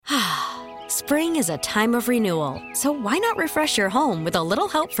Spring is a time of renewal, so why not refresh your home with a little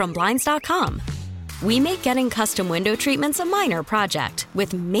help from Blinds.com? We make getting custom window treatments a minor project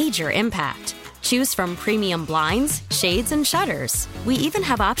with major impact. Choose from premium blinds, shades, and shutters. We even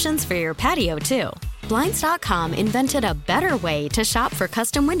have options for your patio, too. Blinds.com invented a better way to shop for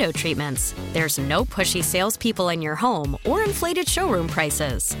custom window treatments. There's no pushy salespeople in your home or inflated showroom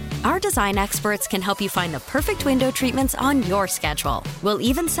prices. Our design experts can help you find the perfect window treatments on your schedule. We'll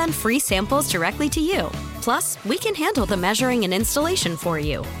even send free samples directly to you. Plus, we can handle the measuring and installation for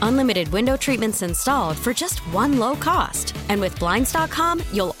you. Unlimited window treatments installed for just one low cost. And with Blinds.com,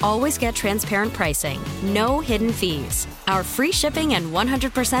 you'll always get transparent pricing. No hidden fees. Our free shipping and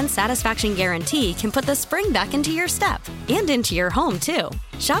 100% satisfaction guarantee can put the spring back into your step and into your home, too.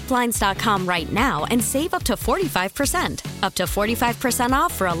 Shop Blinds.com right now and save up to 45%. Up to 45%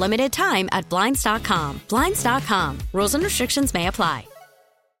 off for a limited time at Blinds.com. Blinds.com. Rules and restrictions may apply.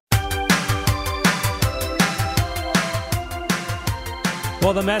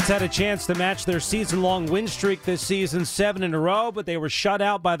 Well, the Mets had a chance to match their season-long win streak this season, 7 in a row, but they were shut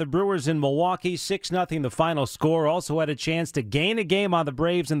out by the Brewers in Milwaukee, 6-0 the final score. Also had a chance to gain a game on the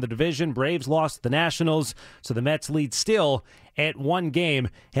Braves in the division. Braves lost to the Nationals, so the Mets lead still at 1 game,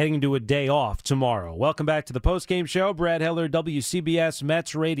 heading into a day off tomorrow. Welcome back to the postgame show. Brad Heller, WCBS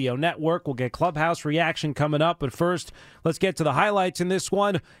Mets Radio Network. We'll get clubhouse reaction coming up, but first, let's get to the highlights in this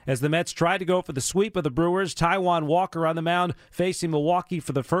one. As the Mets tried to go for the sweep of the Brewers, Taijuan Walker on the mound, facing Milwaukee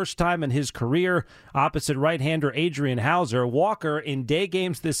for the first time in his career, opposite right-hander Adrian Hauser. Walker, in day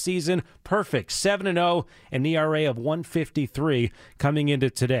games this season, perfect, 7-0, an ERA of 1.53 coming into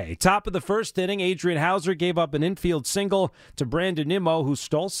today. Top of the first inning, Adrian Hauser gave up an infield single to Brandon Nimmo, who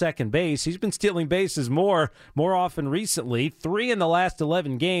stole second base. He's been stealing bases more often recently. 3 in the last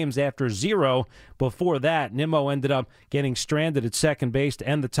 11 games after 0 before that. Nimmo ended up getting stranded at second base to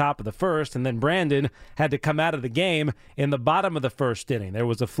end the top of the first, and then Brandon had to come out of the game in the bottom of the first inning. There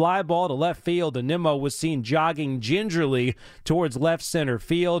was a fly ball to left field, and Nimmo was seen jogging gingerly towards left center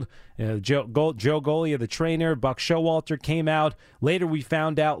field. Joe Golia, the trainer, Buck Showalter came out. Later we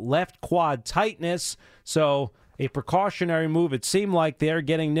found out left quad tightness, so a precautionary move, it seemed like, they're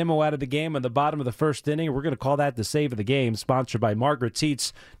getting Nimmo out of the game in the bottom of the first inning. We're going to call that the save of the game, sponsored by Margaret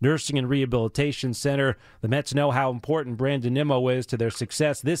Tietz Nursing and Rehabilitation Center. The Mets know how important Brandon Nimmo is to their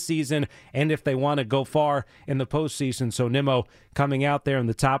success this season and if they want to go far in the postseason. So Nimmo coming out there in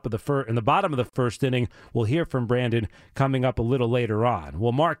the bottom of the first inning. We'll hear from Brandon coming up a little later on.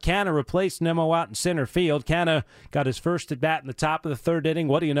 Well, Mark Canha replaced Nimmo out in center field. Canha got his first at bat in the top of the third inning.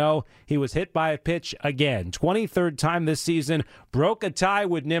 What do you know? He was hit by a pitch again. 23rd time this season, broke a tie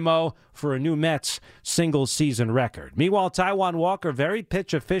with Nimmo for a new Mets single-season record. Meanwhile, Taijuan Walker, very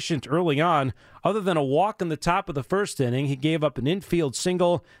pitch efficient early on. Other than a walk in the top of the first inning, he gave up an infield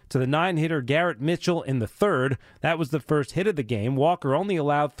single to the 9-hitter Garrett Mitchell in the third. That was the first hit of the game. Walker only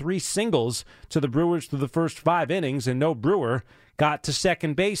allowed 3 singles to the Brewers through the first 5 innings, and no Brewer got to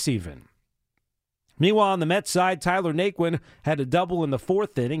second base even. Meanwhile, on the Mets side, Tyler Naquin had a double in the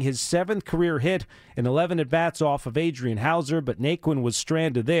 4th inning, his 7th career hit in 11 at-bats off of Adrian Hauser, but Naquin was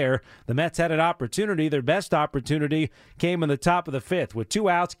stranded there. The Mets had an opportunity. Their best opportunity came in the top of the 5th. With 2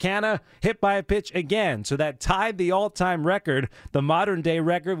 outs, Canha hit by a pitch again, so that tied the all-time record, the modern-day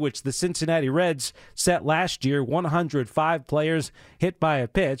record, which the Cincinnati Reds set last year, 105 players hit by a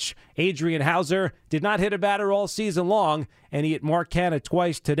pitch. Adrian Hauser did not hit a batter all season long, and he hit Mark Canha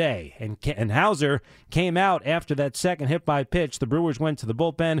twice today. And Hauser came out after that second hit by pitch. The Brewers went to the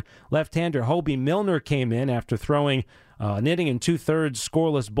bullpen. Left-hander Hobie Milner came in after throwing an inning and 2/3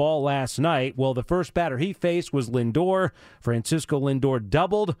 scoreless ball last night. Well, the first batter he faced was Lindor. Francisco Lindor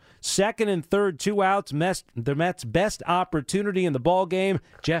doubled. Second and third, 2 outs. The Mets' best opportunity in the ball game.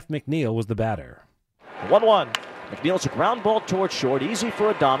 Jeff McNeil was the batter. 1-1. McNeil's a ground ball towards short. Easy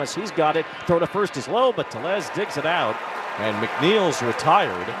for Adames. He's got it. Throw to first is low, but Tellez digs it out. And McNeil's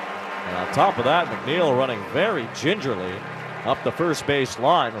retired. And on top of that, McNeil running very gingerly up the first base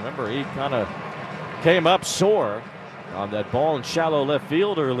line. Remember, he kind of came up sore on that ball in shallow left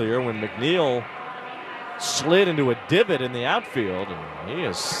field earlier when McNeil slid into a divot in the outfield. And he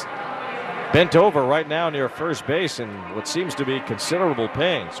is bent over right now near first base in what seems to be considerable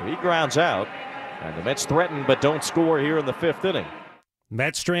pain. So he grounds out. And the Mets threaten but don't score here in the 5th inning.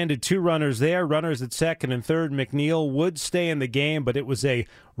 Mets stranded 2 runners there, runners at second and third. McNeil would stay in the game, but it was a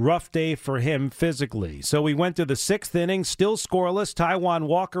rough day for him physically. So we went to the 6th inning, still scoreless. Taijuan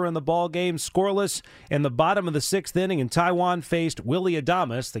Walker in the ball game, scoreless in the bottom of the 6th inning, and Taijuan faced Willy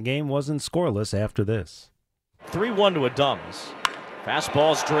Adames. The game wasn't scoreless after this. 3-1 to Adames.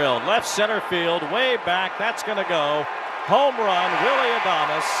 Fastball's drilled. Left center field, way back. That's going to go. Home run, Willy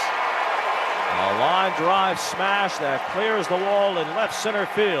Adames. A line drive smash that clears the wall in left center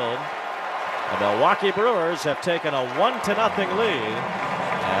field. The Milwaukee Brewers have taken a 1-0 lead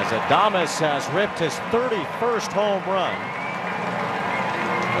as Adames has ripped his 31st home run.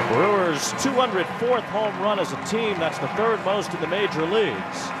 The Brewers' 204th home run as a team. That's the third most in the major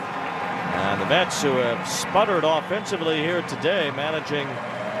leagues. And the Mets, who have sputtered offensively here today, managing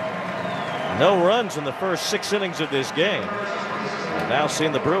no runs in the first 6 innings of this game. We've now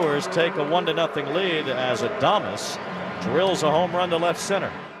seen the Brewers take a 1-0 lead as Adames drills a home run to left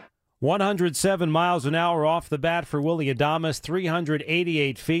center. 107 miles an hour off the bat for Willy Adames,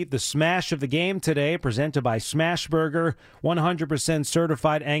 388 feet. The smash of the game today, presented by Smashburger, 100%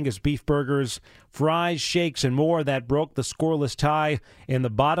 certified Angus beef burgers, fries, shakes, and more. That broke the scoreless tie in the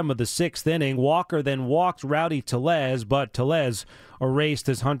bottom of the 6th inning. Walker then walked Rowdy Tellez, but Tellez erased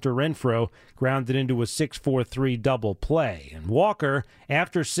as Hunter Renfroe grounded into a 6-4-3 double play. And Walker,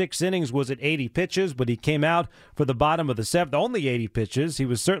 after 6 innings, was at 80 pitches, but he came out for the bottom of the 7th. Only 80 pitches. He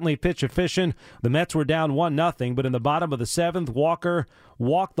was certainly pitch efficient. The Mets were down 1-0, but in the bottom of the 7th, Walker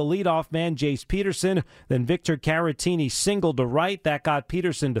walked the leadoff man, Jace Peterson. Then Victor Caratini singled to right. That got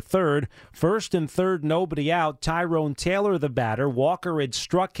Peterson to third. First and third, nobody out. Tyrone Taylor, the batter. Walker had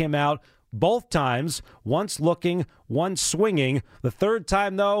struck him out both times, once looking, once swinging. The third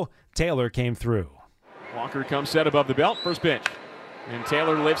time, though, Taylor came through. Walker comes set above the belt, first pitch. And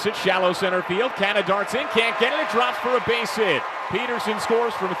Taylor lifts it, shallow center field. Canna darts in, can't get it, it drops for a base hit. Peterson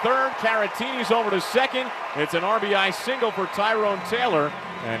scores from third, Caratini's over to second. It's an RBI single for Tyrone Taylor.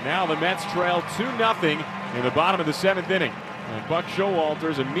 And now the Mets trail 2-0 in the bottom of the 7th inning. And Buck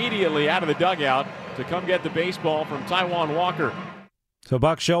Showalter's immediately out of the dugout to come get the baseball from Taijuan Walker. So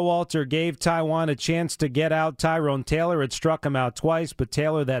Buck Showalter gave Taijuan a chance to get out. Tyrone Taylor had struck him out twice, but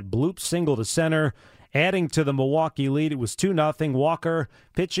Taylor that bloop single to center, adding to the Milwaukee lead. It was 2-0. Walker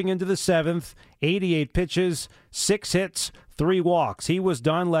pitching into the 7th, 88 pitches, 6 hits, 3 walks. He was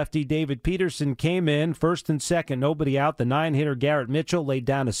done. Lefty David Peterson came in, first and second, nobody out. The 9-hitter Garrett Mitchell laid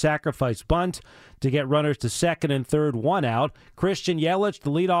down a sacrifice bunt to get runners to second and third, 1 out. Christian Yelich,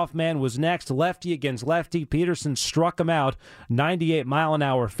 the leadoff man, was next. Lefty against lefty. Peterson struck him out,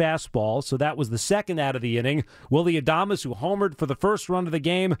 98-mile-an-hour fastball. So that was the second out of the inning. Willy Adames, who homered for the first run of the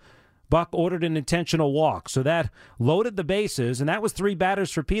game, Buck ordered an intentional walk, so that loaded the bases, and that was 3 batters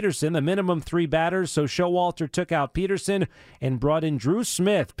for Peterson, the minimum 3 batters. So Showalter took out Peterson and brought in Drew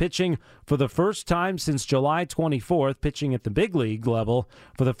Smith, pitching for the first time since July 24th, pitching at the big league level.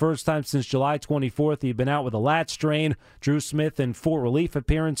 For the first time since July 24th, he'd been out with a lat strain. Drew Smith in 4 relief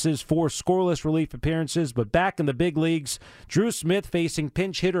appearances, 4 scoreless relief appearances, but back in the big leagues, Drew Smith facing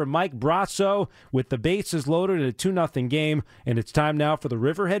pinch hitter Mike Brasso with the bases loaded in a 2-0 game, and it's time now for the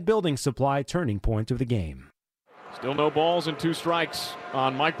Riverhead Building Supply turning point of the game. Still no balls and 2 strikes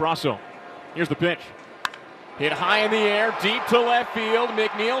on Mike Brasso. Here's the pitch. Hit high in the air, deep to left field.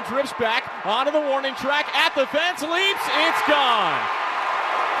 McNeil drifts back onto the warning track, at the fence, leaps, it's gone.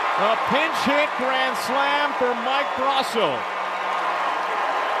 A pinch hit grand slam for Mike Brasso.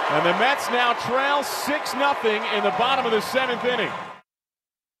 And the Mets now trail 6-0 in the bottom of the 7th inning.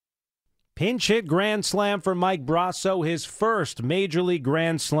 Pinch hit grand slam for Mike Brasso, his first Major League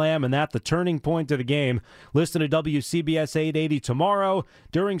grand slam, and that the turning point of the game. Listen to WCBS 880 tomorrow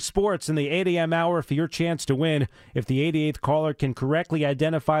during sports in the 8 a.m. hour for your chance to win. If the 88th caller can correctly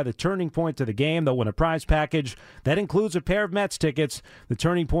identify the turning point of the game, they'll win a prize package. That includes a pair of Mets tickets. The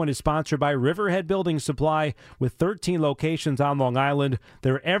turning point is sponsored by Riverhead Building Supply with 13 locations on Long Island.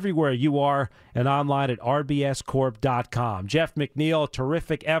 They're everywhere you are and online at rbscorp.com. Jeff McNeil,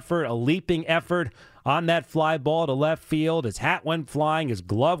 terrific effort, a leaping effort on that fly ball to left field. His hat went flying, his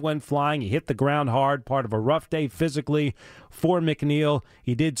glove went flying. He hit the ground hard, part of a rough day physically for McNeil.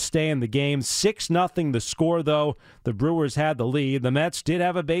 He did stay in the game. 6-0 the score, though. The Brewers had the lead. The Mets did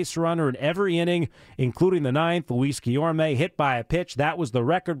have a base runner in every inning, including the 9th. Luis Guillorme hit by a pitch. That was the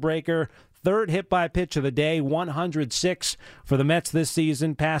record breaker. Third hit by pitch of the day, 106 for the Mets this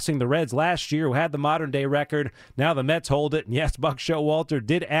season, passing the Reds last year, who had the modern-day record. Now the Mets hold it, and yes, Buck Showalter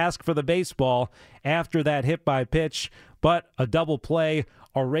did ask for the baseball after that hit by pitch, but a double play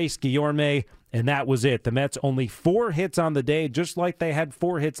erased Guillorme, and that was it. The Mets only 4 hits on the day, just like they had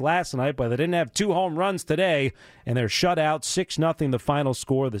 4 hits last night, but they didn't have 2 home runs today, and they're shut out. 6-0 the final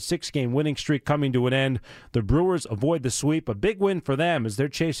score, the 6-game winning streak coming to an end. The Brewers avoid the sweep. A big win for them as they're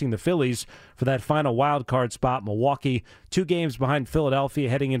chasing the Phillies for that final wild card spot. Milwaukee 2 games behind Philadelphia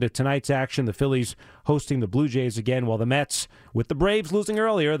heading into tonight's action. The Phillies hosting the Blue Jays again, while the Mets, with the Braves losing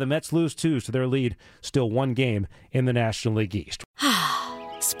earlier, the Mets lose 2, so their lead still 1 game in the National League East.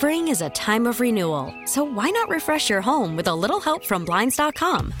 Spring is a time of renewal, so why not refresh your home with a little help from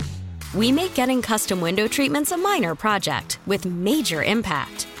Blinds.com? We make getting custom window treatments a minor project with major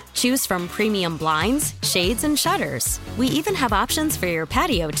impact. Choose from premium blinds, shades, and shutters. We even have options for your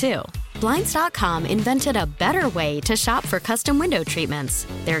patio, too. Blinds.com invented a better way to shop for custom window treatments.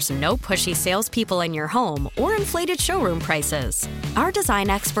 There's no pushy salespeople in your home or inflated showroom prices. Our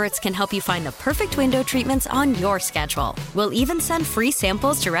design experts can help you find the perfect window treatments on your schedule. We'll even send free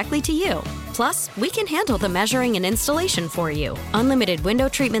samples directly to you. Plus, we can handle the measuring and installation for you. Unlimited window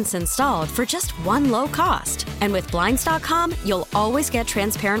treatments installed for just one low cost. And with Blinds.com, you'll always get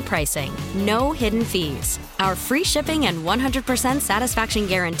transparent pricing. No hidden fees. Our free shipping and 100% satisfaction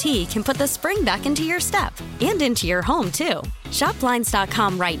guarantee can put the spring back into your step and into your home, too. Shop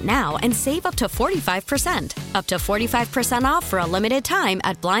Blinds.com right now and save up to 45%. Up to 45% off for a limited time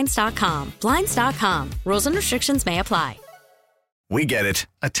at Blinds.com. Blinds.com. Rules and restrictions may apply. We get it.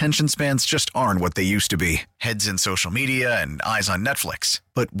 Attention spans just aren't what they used to be. Heads in social media and eyes on Netflix.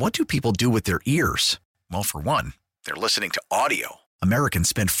 But what do people do with their ears? Well, for one, they're listening to audio. Americans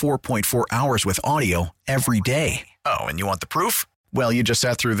spend 4.4 hours with audio every day. Oh, and you want the proof? Well, you just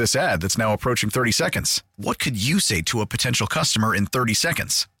sat through this ad that's now approaching 30 seconds. What could you say to a potential customer in 30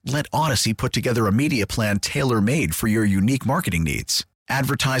 seconds? Let Odyssey put together a media plan tailor-made for your unique marketing needs.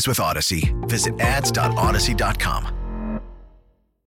 Advertise with Odyssey. Visit ads.odyssey.com.